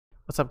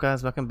What's up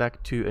guys, welcome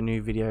back to a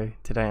new video.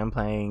 Today I'm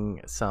playing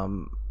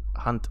some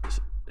Hunt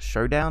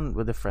Showdown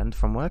with a friend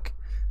from work.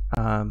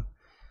 I'm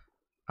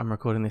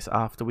recording this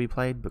after we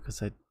played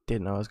because I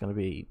didn't know I was going to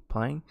be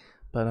playing,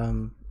 but I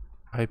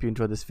hope you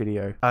enjoyed this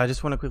video. I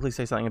just want to quickly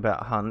say something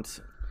about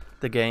Hunt.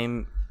 The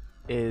game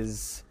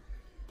is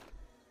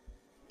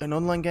an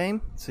online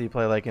game, so you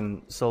play like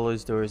in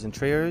solos, duos and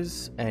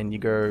trios, and you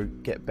go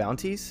get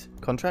bounties,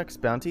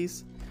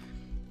 bounties.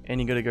 And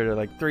you gotta go to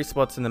like 3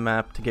 spots in the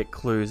map to get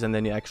clues, and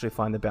then you actually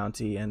find the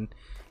bounty, and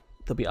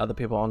there'll be other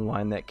people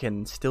online that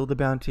can steal the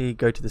bounty,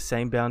 go to the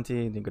same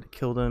bounty, and you gotta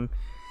kill them.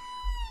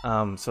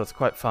 So it's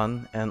quite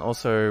fun. And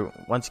also,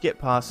 once you get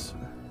past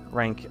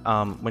rank,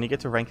 when you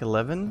get to rank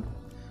 11,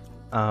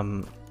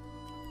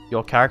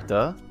 your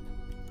character,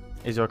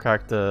 if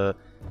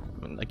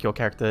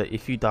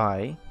you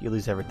die, you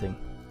lose everything.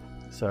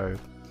 So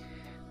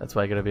that's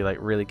why you gotta be like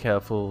really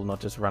careful, not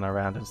just run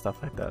around and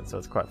stuff like that. So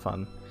it's quite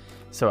fun.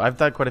 So I've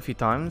died quite a few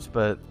times,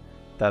 but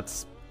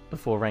that's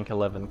before rank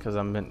 11 because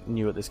I'm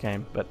new at this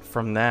game. But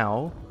from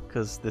now,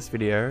 because this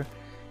video,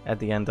 at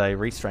the end I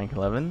reached rank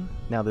 11,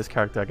 now this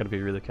character I gotta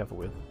be really careful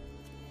with.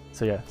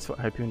 So yeah, so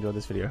I hope you enjoyed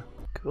this video.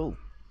 Cool.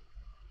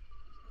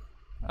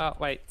 Oh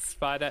wait,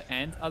 spider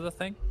and other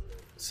thing?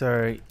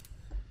 So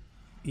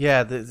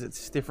yeah,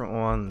 it's different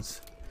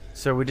ones.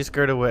 So we just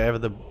go to wherever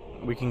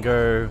we can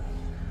go.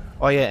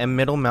 Oh yeah, and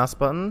middle mouse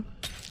button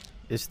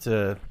is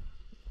to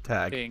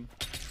tag. Ding.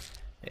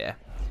 Yeah,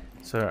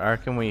 so I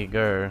reckon we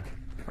go,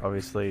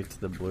 obviously, to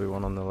the blue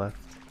one on the left.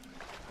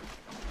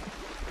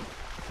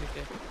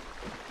 Okay.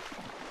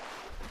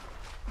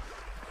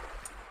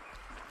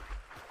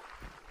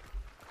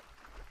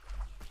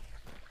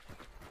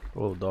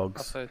 Oh, dogs.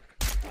 Also,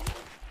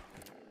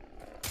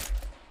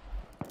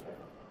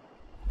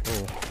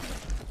 Oh,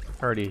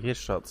 already hit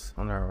shots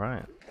on our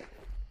right.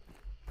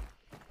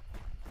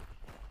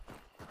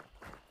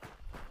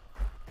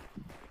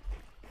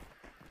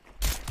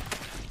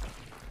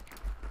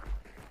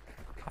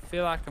 I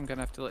feel like I'm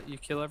gonna have to let you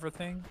kill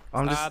everything.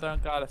 I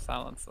don't got a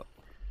silencer.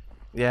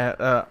 Yeah,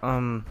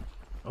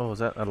 oh, is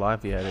that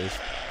alive? Yeah, it is.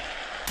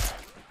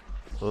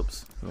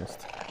 Oops,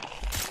 missed.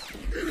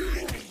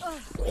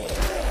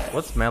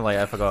 What's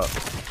melee? I forgot.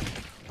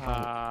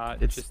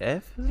 It's just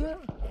F, is it?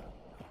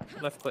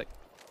 left click.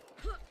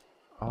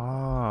 Oh,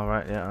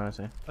 right, yeah, I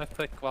see. Left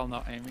click while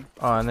not aiming.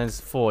 Oh, and there's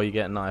 4, you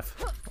get a knife,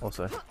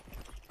 also.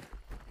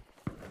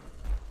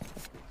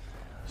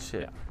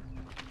 Shit.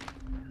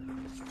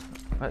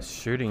 That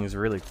shooting is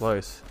really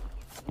close.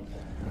 I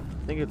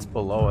think it's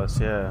below us,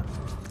 yeah.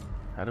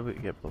 How do we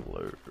get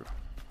below?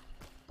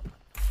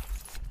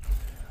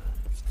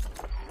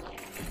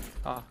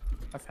 Oh,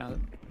 I found it.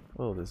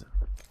 Oh, there's it.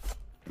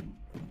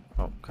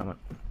 Oh, come on.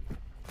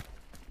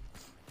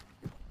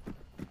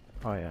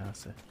 Oh yeah, I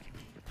see.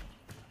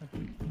 Oh.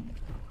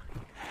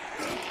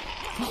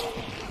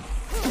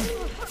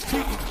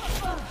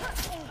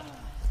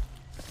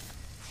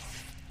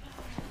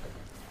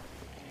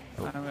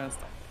 I'm gonna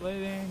stop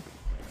bleeding.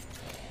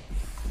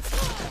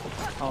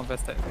 I'll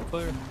investigate the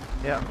clue.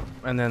 Yeah,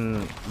 and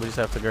then we just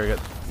have to go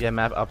get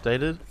map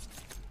updated.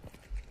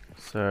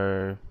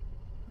 So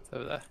It's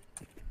over there.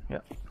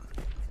 yeah,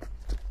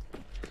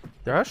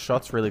 there are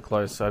shots really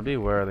close, so I'd be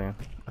wary.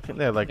 I think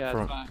they're like Yeah,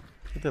 from. it's fine.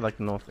 I think they're like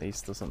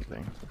northeast or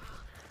something.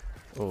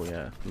 Oh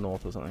yeah,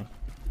 north or something.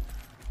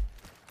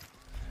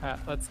 Alright,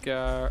 let's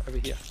go over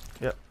here.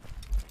 Yep.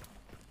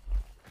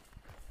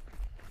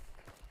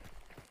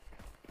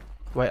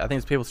 Wait, I think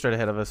it's people straight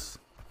ahead of us.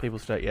 People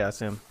straight, yeah, I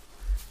see them.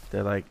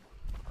 They're like,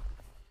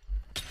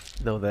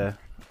 they're there.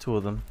 2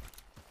 of them.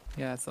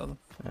 Yeah, I saw them.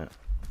 Yeah.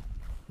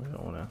 We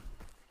don't wanna.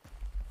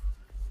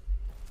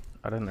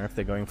 I don't know if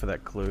they're going for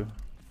that clue.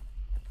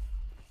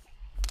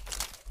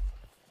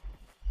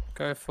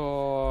 Go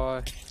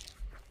for...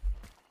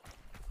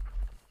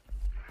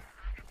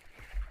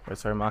 Wait,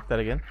 sorry, mark that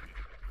again.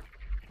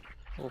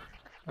 Oh,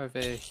 over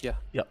here.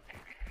 Yep.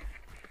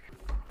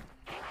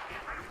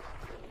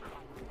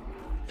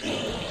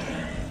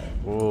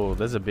 Oh,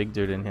 there's a big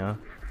dude in here.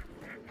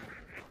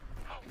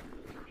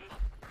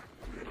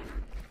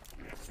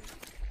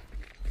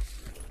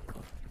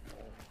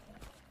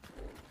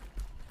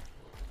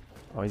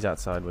 Oh, he's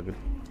outside, we're good.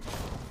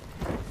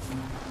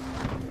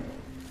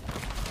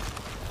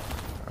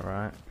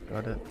 Alright,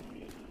 got it.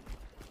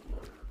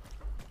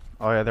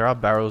 Oh yeah, there are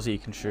barrels that you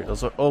can shoot.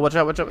 Also, oh, watch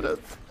out, watch out. He's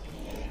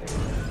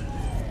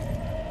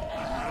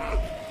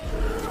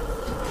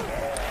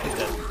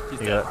dead. He's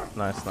You dead. got it.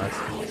 Nice, nice.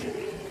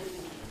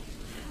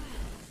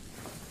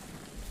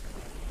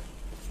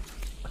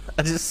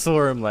 I just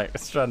saw him like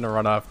trying to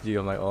run after you.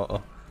 I'm like,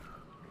 oh.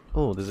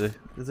 Oh, there's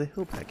a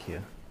hill pack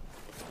here.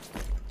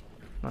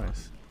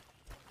 Nice.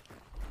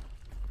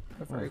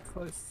 We're very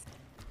close.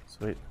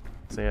 Sweet.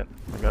 See it.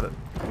 I got it.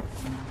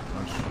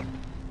 Nice.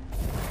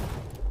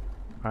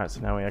 Alright,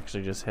 so now we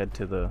actually just head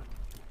to the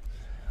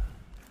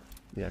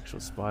actual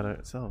spider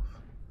itself.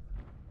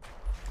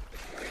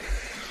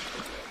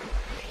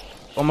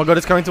 Oh my god,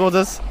 it's coming towards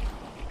us!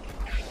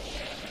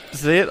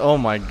 See it? Oh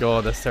my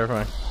god, that's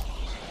terrifying.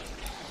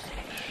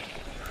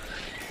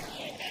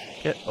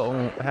 Get.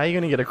 Oh, how are you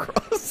gonna get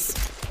across?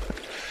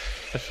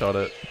 I shot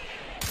it.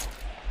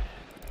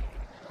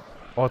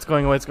 Oh, it's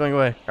going away. It's going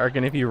away. I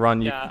reckon if you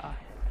run, you're Yeah.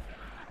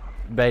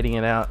 baiting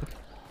it out.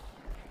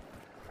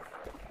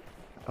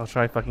 I'll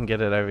try fucking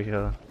get it over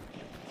here.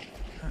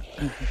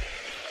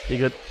 You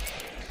good?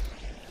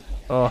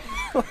 Oh.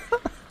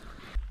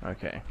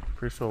 Okay.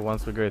 Pretty sure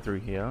once we go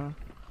through here,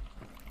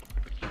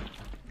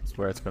 that's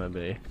where it's gonna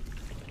be.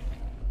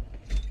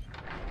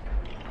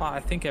 Oh, I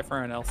think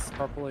everyone else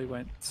probably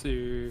went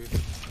to...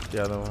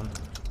 The other one.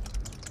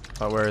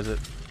 Oh, where is it?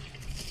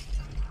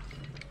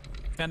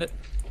 Found it.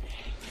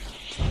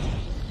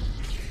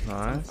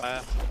 Nice.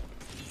 Fire.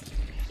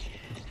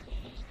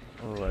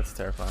 Oh, that's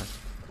terrifying.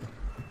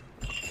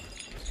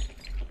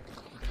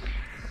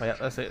 Oh yeah,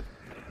 that's it.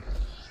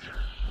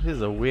 This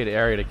is a weird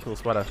area to kill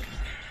spider.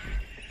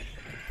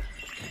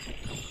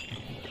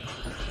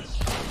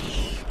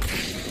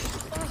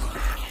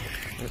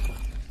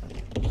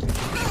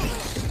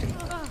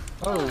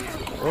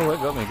 Oh, that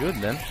got me good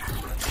then.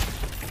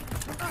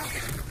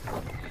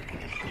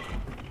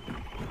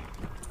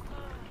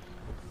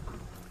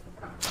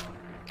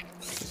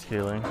 Just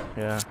healing,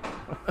 yeah.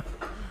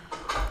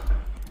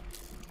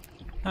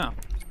 Oh.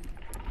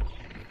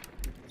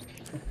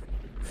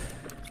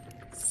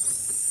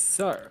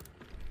 So,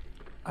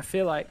 I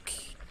feel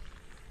like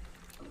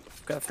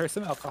I've got to throw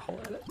some alcohol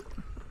at it.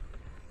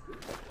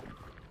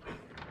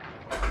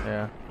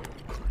 Yeah.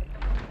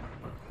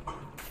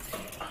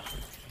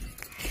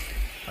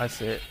 I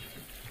see it.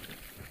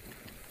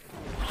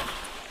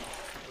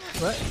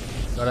 What?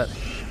 Got it.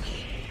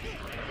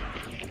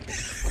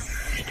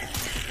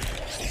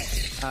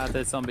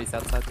 There's zombies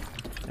outside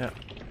Yeah.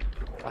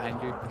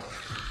 behind you.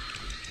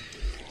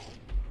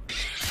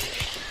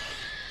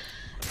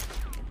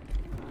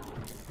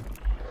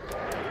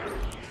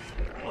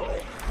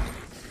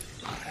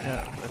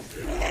 Yeah. That's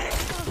it.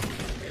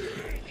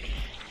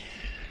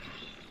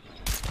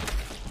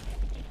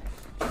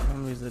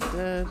 Zombies are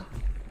dead.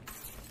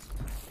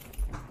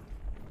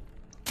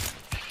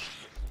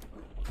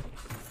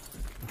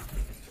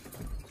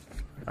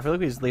 I feel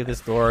like we just leave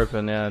this door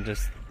open now,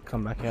 just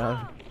come back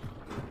out.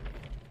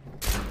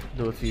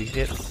 Do a few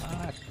hits.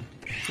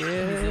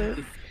 Yeah.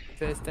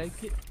 First aid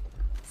kit.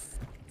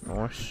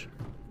 Nice.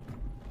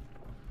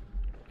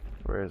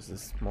 Where is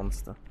this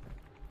monster?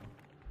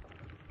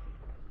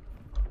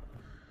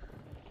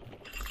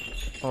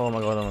 Oh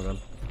my god, oh my god.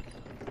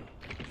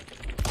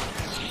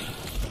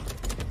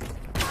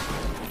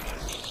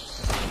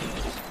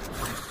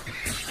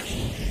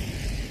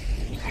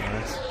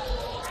 Nice.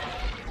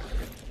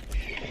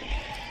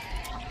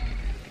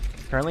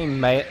 Apparently,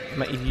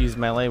 if you use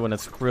melee when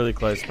it's really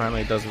close, apparently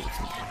it does it.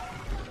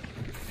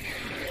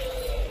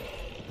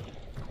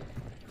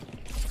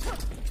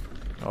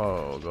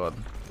 Oh god.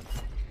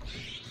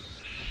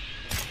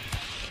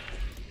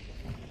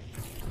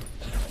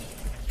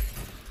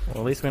 Well,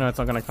 at least we know it's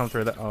not going to come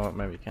through that. Oh,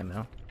 maybe it can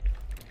now.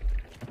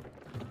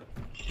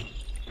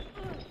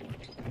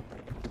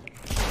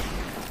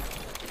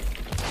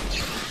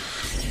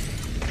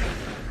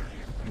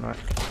 Right.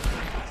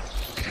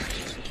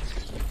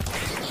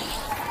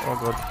 Oh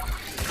god.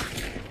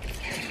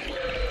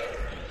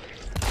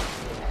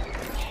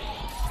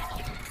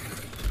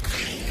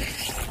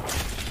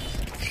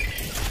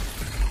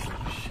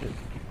 Shit.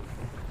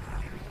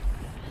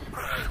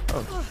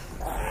 Oh.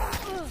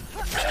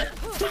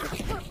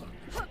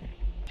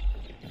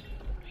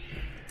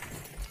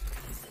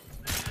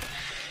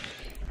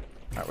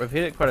 Alright, we've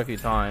hit it quite a few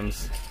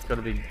times. It's got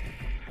to be.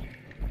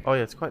 Oh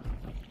yeah, it's quite.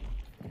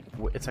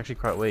 It's actually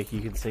quite weak.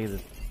 You can see the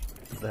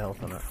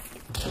health on it.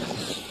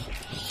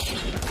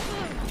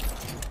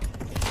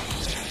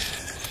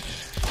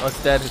 Oh,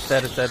 it's dead. It's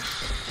dead. It's dead.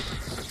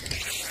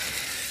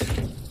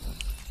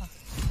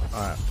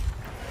 Alright.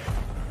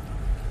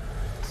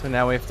 So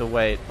now we have to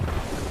wait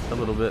a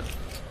little bit.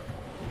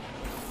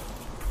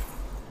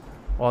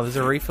 Oh, there's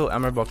a refill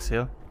ammo box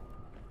here.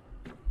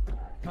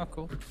 Oh,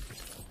 cool.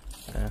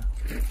 Yeah,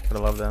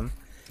 gotta love them.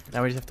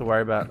 Now we just have to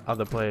worry about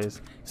other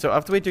players. So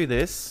after we do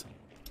this,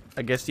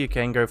 I guess you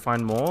can go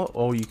find more,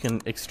 or you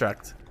can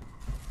extract.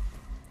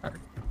 Alright.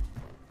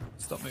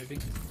 Stop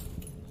moving.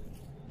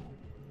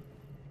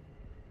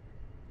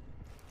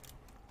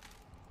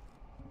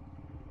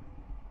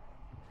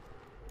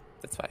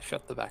 That's why I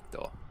shut the back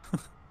door.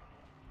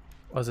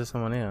 Oh, is there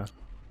someone here?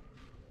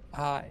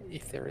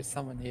 If there is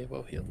someone here,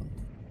 we'll heal them.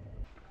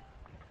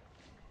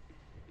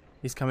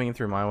 He's coming in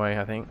through my way,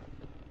 I think.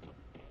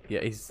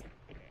 Yeah, he's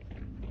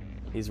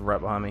right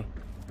behind me.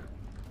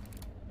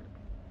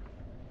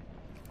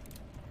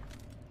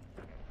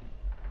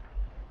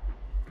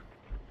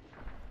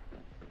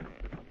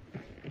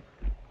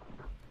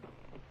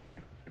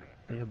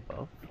 Are you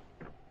above?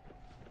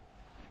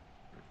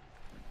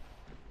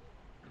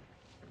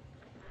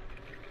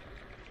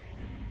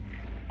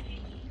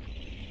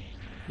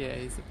 Yeah,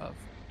 he's above.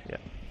 Yeah.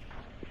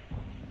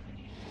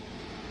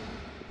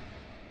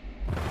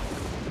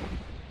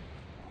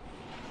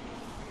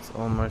 It's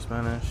almost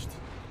vanished.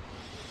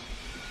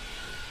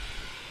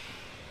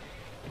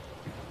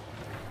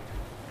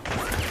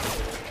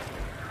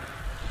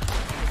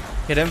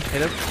 Hit him,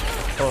 hit him.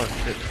 Oh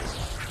shit.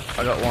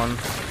 I got one.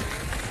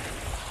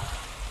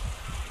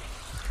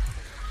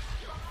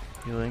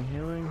 Healing,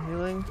 healing,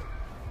 healing.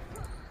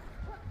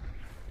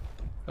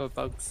 Oh,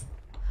 bugs.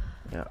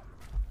 Yeah.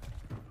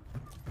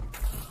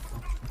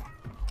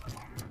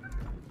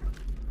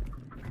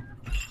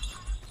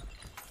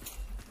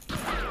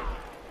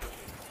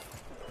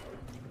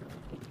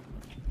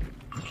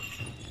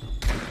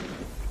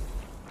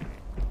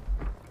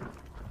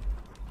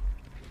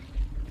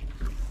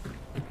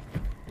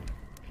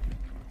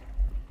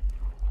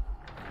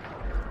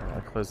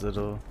 Close the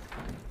door.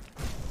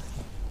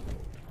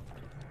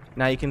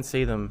 Now you can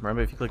see them.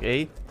 Remember, if you click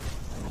E,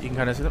 you can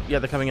kind of see them. Yeah,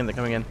 they're coming in. They're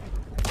coming in.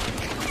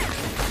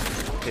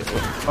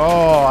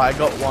 Oh, I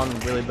got one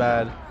really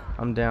bad.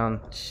 I'm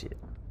down. Shit.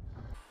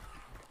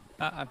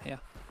 I'm here.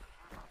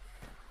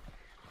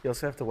 You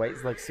also have to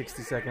wait like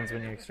 60 seconds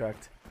when you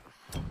extract.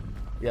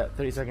 Yeah,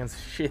 30 seconds.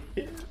 Shit.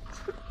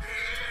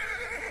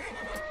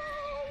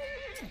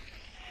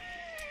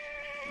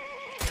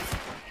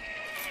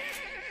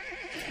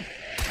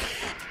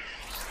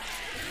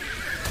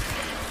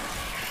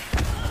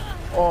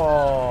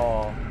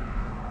 Oh.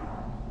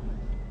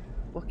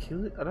 What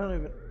killed it? I don't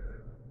even.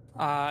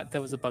 There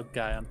was a bug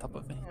guy on top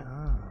of me.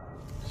 Ah,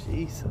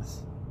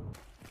 Jesus.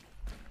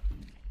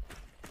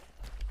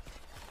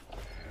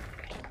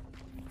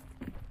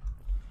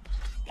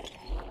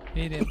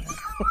 Hit him.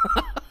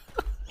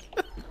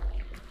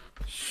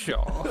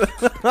 Sure.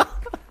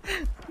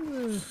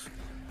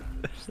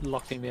 Just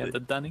locking me at the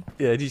dunny.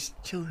 Yeah, just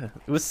chill there.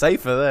 It was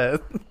safer there.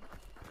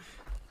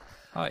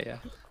 Oh yeah.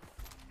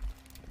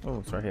 Oh,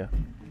 it's right here.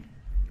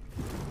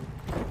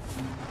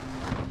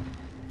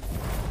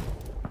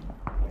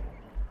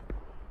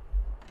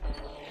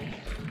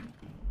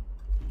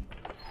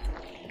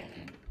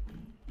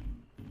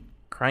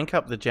 Crank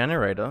up the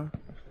generator.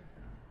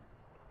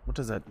 What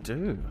does that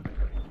do?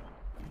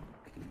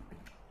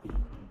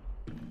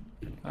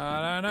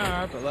 I don't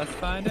know, but let's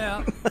find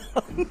out.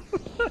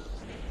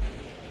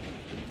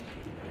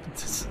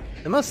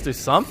 It must do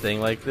something.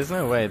 Like, there's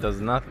no way it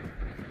does nothing.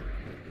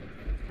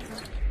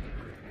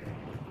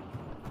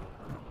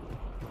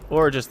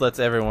 Or it just lets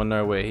everyone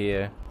know we're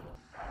here.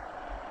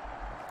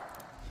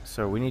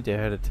 So we need to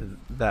head to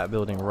that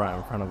building right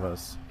in front of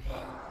us.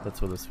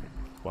 That's where the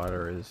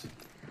spider is.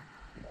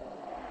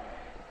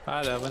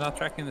 Spider, we're not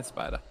tracking the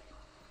spider.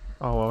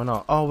 Oh, well, we're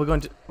not. Oh, we're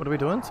going to... What are we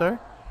doing, sir?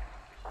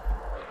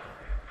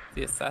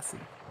 The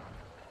assassin.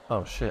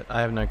 Oh, shit.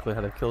 I have no clue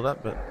how to kill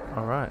that, but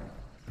alright.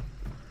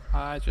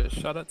 I just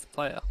shot its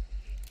player.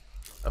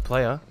 A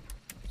player?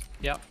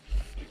 Yep.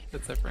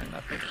 It's over in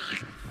that bit.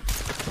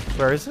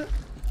 Where is it?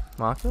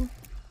 Mark them?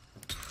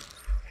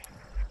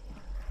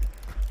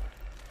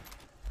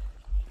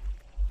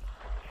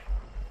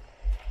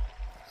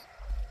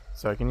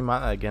 Sorry, can you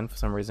mark that again? For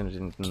some reason it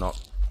didn't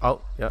not... Oh,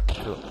 yep,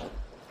 cool.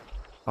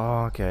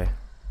 Oh, okay.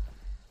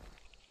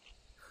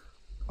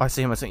 I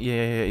see him, I see him.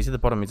 Yeah. He's at the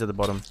bottom, he's at the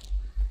bottom.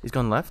 He's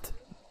gone left.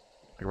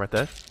 Like right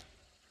there.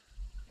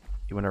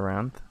 He went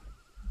around.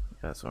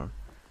 Yeah, I saw him.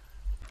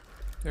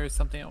 There is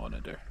something I want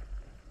to do.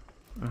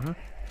 Mm-hmm.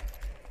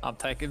 I'm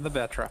taking the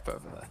bear trap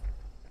over there.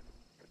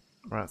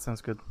 Right,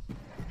 sounds good.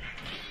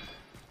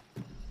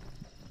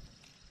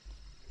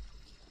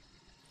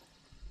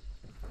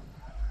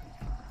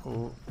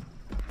 Oh.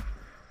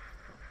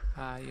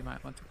 You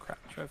might want to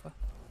crouch over.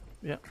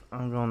 Yeah,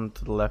 I'm going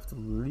to the left a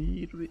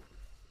little bit.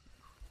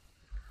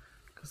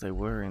 Because they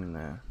were in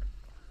there.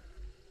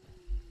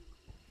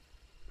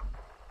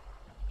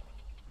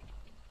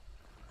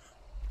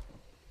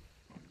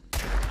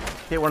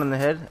 Hit one in the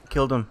head.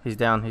 Killed him. He's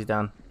down. He's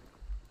down.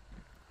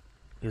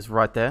 He was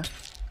right there.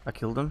 I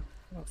killed him.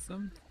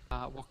 Awesome.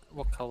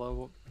 What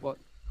color? What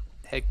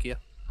headgear?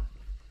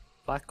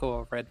 Black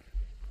or red?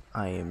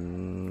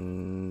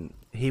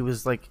 He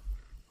was like...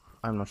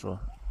 I'm not sure.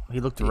 He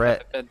looked Did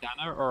red. he have a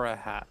bandana or a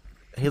hat?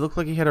 He looked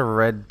like he had a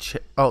red...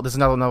 Oh, there's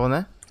another one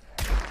there.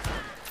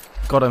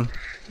 Got him.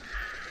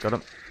 Got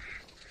him.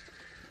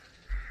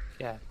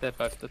 Yeah, they're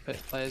both the pit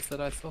players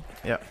that I saw.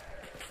 Yeah.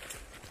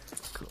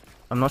 Cool.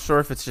 I'm not sure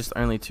if it's just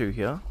only two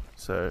here,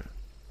 so...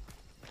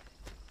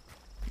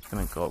 Just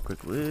gonna go up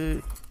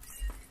quickly.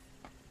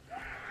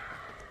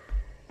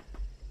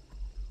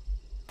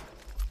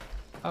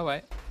 Oh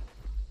wait.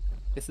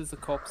 This is the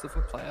corpse of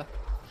a player.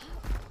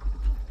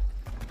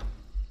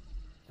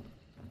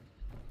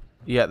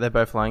 Yeah, they're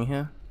both lying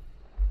here.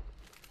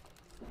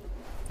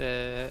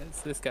 So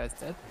this guy's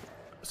dead.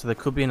 So there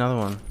could be another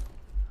one.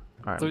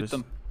 Alright, Loot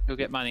them. You'll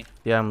get money.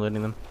 Yeah, I'm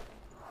looting them.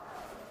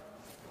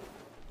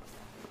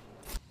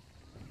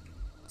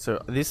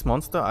 So this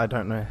monster, I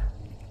don't know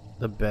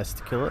the best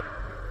to kill it,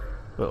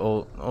 but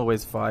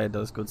always fire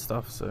does good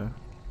stuff. So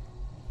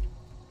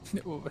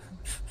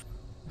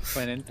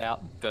When in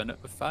doubt, burn it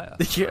with fire.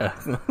 yeah,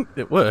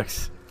 it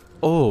works.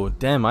 Oh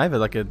damn! I have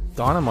like a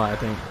dynamite. I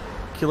think.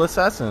 Kill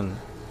assassin.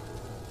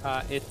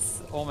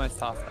 It's almost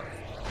half life.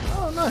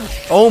 Oh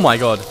nice. Oh my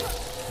god.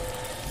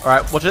 All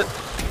right, watch it.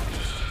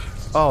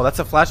 Oh, that's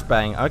a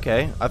flashbang.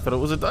 Okay, I thought it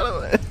was a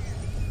dynamite.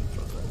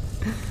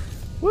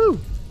 Woo.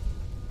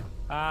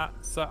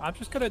 So I'm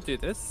just gonna do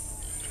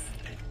this.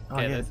 Oh,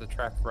 Yeah, yeah. there's a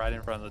trap right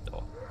in front of the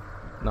door.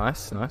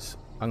 Nice, nice.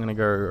 I'm gonna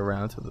go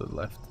around to the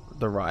left,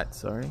 the right,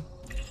 sorry.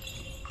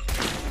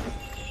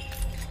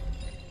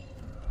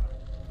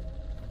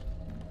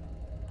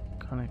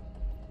 Kinda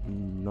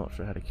not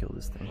sure how to kill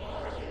this thing.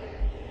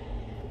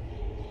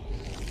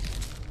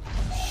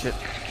 Shit.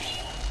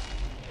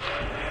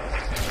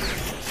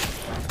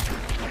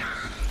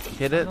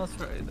 Hit it. I'm not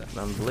sure either.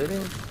 I'm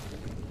bleeding.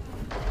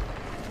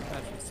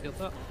 Actually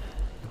sealed up.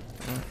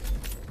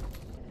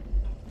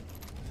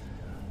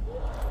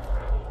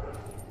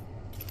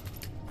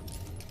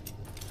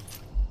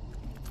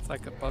 It's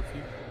like above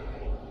you.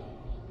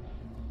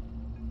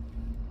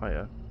 Oh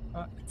yeah.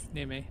 Oh, it's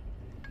near me.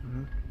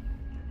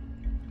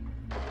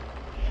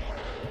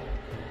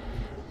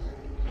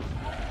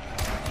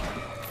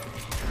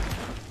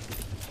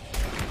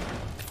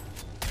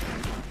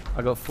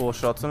 I got 4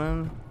 shots on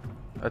him.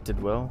 That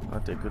did well.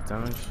 That did good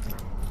damage.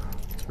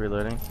 It's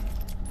reloading.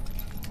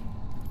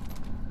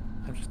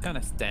 I'm just kind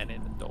of standing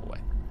in the doorway.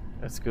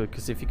 That's good,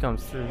 because if he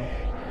comes through...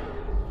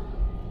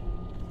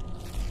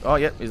 Oh,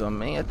 yep, he's on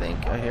me, I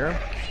think. I hear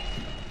him.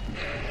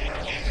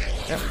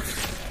 Yep.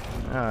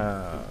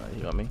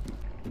 He got me.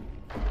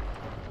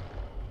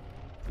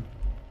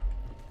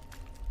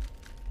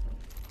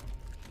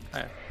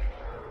 Alright.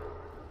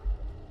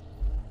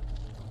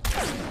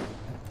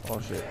 Oh,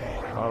 shit.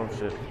 Oh,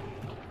 shit.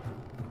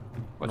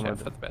 Watch What am I out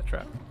for the bear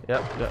trap.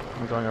 Yep, yep.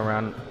 I'm going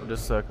around,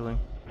 just circling.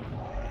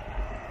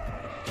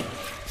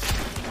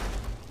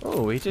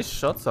 Oh, he just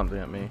shot something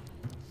at me.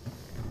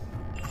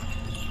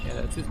 Yeah,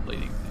 that's his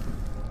bleeding thing.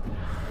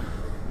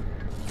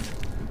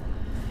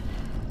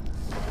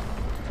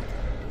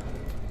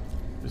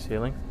 Just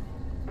healing.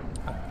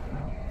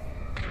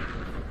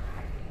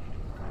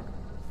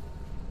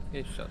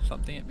 He shot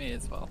something at me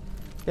as well.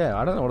 Yeah,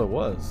 I don't know what it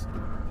was.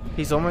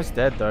 He's almost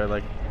dead though,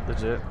 like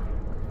legit.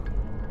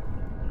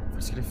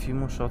 Let's get a few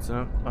more shots in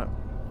him. Oh,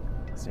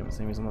 see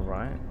him. He's on the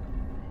right.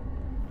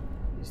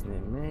 He's near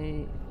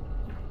me.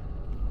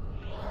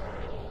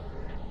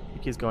 I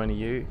think he's going to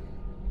you.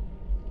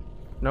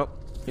 Nope,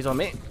 he's on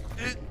me.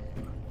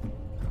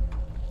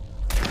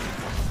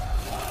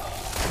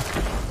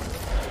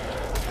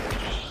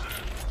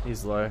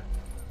 He's low.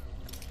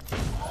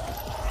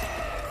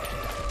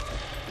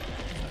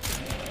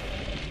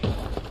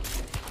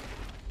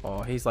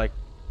 Oh, he's like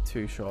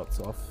 2 shots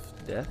off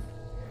death.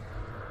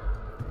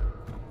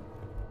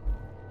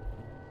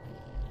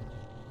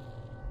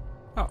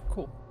 Oh,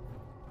 cool.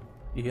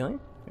 You healing?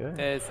 Yeah.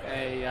 There's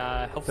a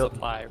health Heal-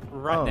 supply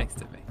right Oh. next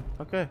to me.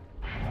 Okay.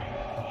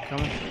 Come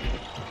on.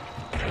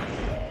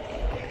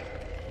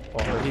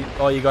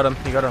 Oh, you got him.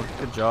 You got him.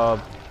 Good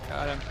job.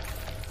 Got him.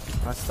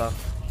 Nice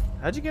stuff.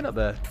 How'd you get up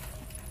there?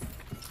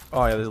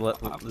 Oh yeah,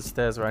 there's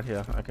stairs right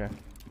here. Okay.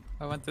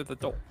 I went through the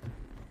door.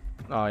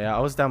 Oh yeah, I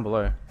was down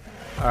below.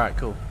 Alright,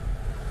 cool.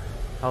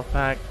 Health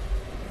pack.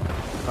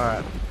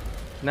 Alright.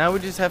 Now we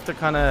just have to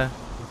kind of,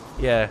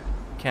 yeah,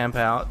 camp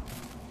out.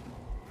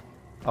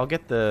 I'll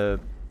get the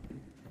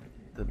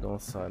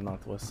north side,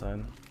 northwest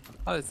side.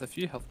 Oh, there's a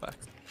few health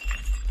packs.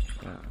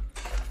 Yeah.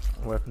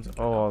 Weapons.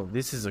 Oh,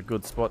 this is a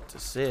good spot to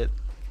sit.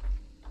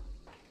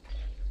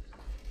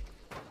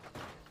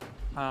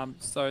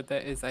 So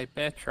there is a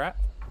bear trap.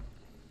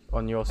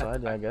 On your At the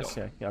side, yeah, I back guess.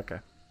 door. Yeah, okay.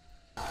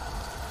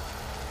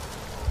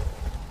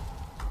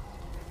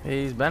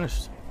 He's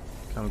banished.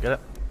 Come get it.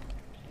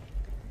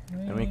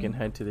 And we can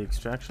head to the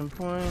extraction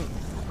point.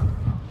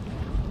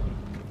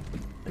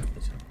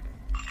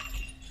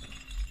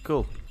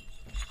 Cool.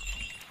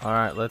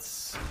 Alright,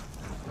 let's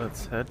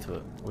head to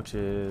it. Which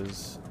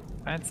is...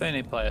 I didn't see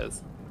any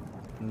players.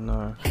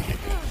 No.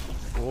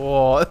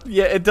 Oh,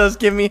 yeah, it does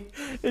give me...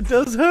 It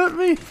does hurt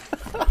me.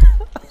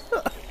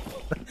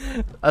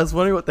 I was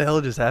wondering what the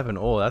hell just happened.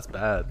 Oh, that's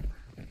bad.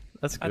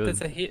 That's good.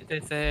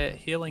 There's a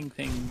healing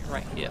thing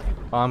right here.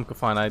 Oh, I'm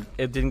fine.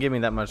 It didn't give me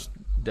that much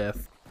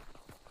death.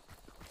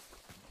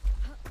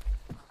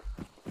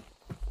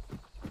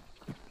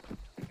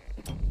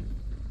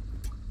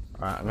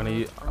 Alright, I'm gonna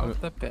use...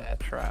 The bear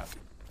trap.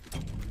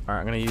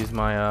 Alright, I'm gonna use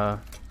my,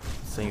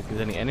 seeing if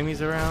there's any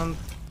enemies around.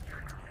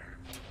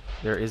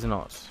 There is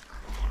not.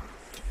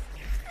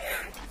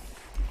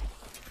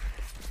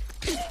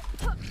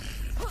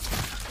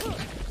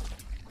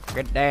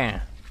 Get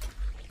down.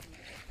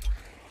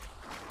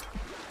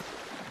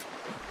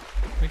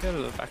 Can we go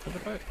to the back of the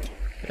boat?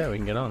 Yeah, we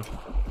can get on.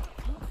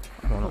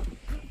 Come on up.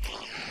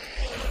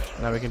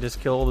 Now we can just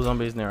kill all the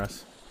zombies near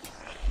us.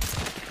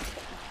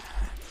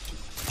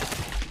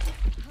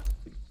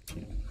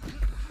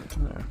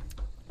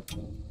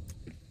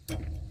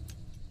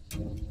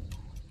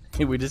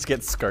 If we just get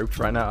scoped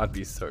right now, I'd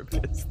be so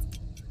pissed.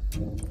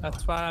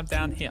 That's why I'm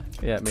down here.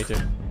 Yeah, me too.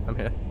 I'm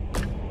here.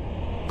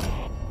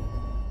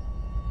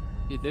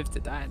 You live to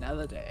die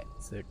another day.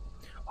 Sick.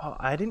 Oh,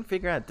 I didn't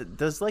figure out.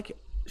 Does like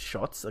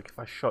shots, like if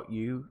I shot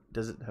you,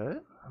 does it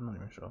hurt? I'm not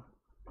even sure.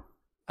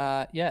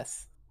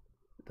 Yes.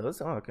 It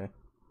does? Oh, okay.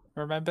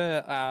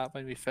 Remember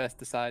when we first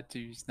decided to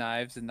use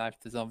knives and knife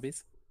the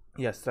zombies?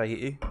 Yes, did I hit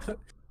you?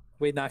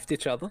 We knifed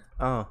each other.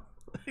 Oh,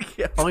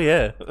 Oh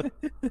yeah.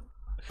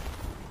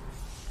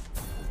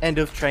 End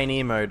of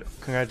trainee mode.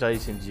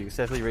 Congratulations, you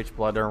successfully reached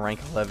Blood on rank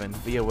 11.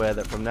 Be aware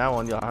that from now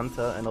on your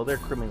hunter and all their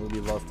crewmen will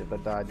be lost if they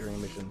die during a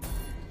mission.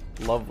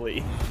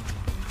 Lovely.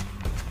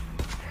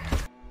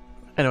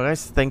 Anyway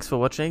guys, thanks for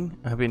watching.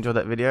 I hope you enjoyed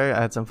that video. I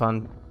had some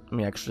fun.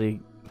 We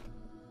actually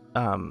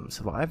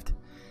survived.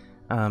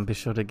 Be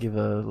sure to give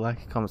a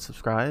like, comment,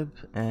 subscribe,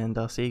 and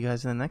I'll see you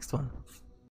guys in the next one.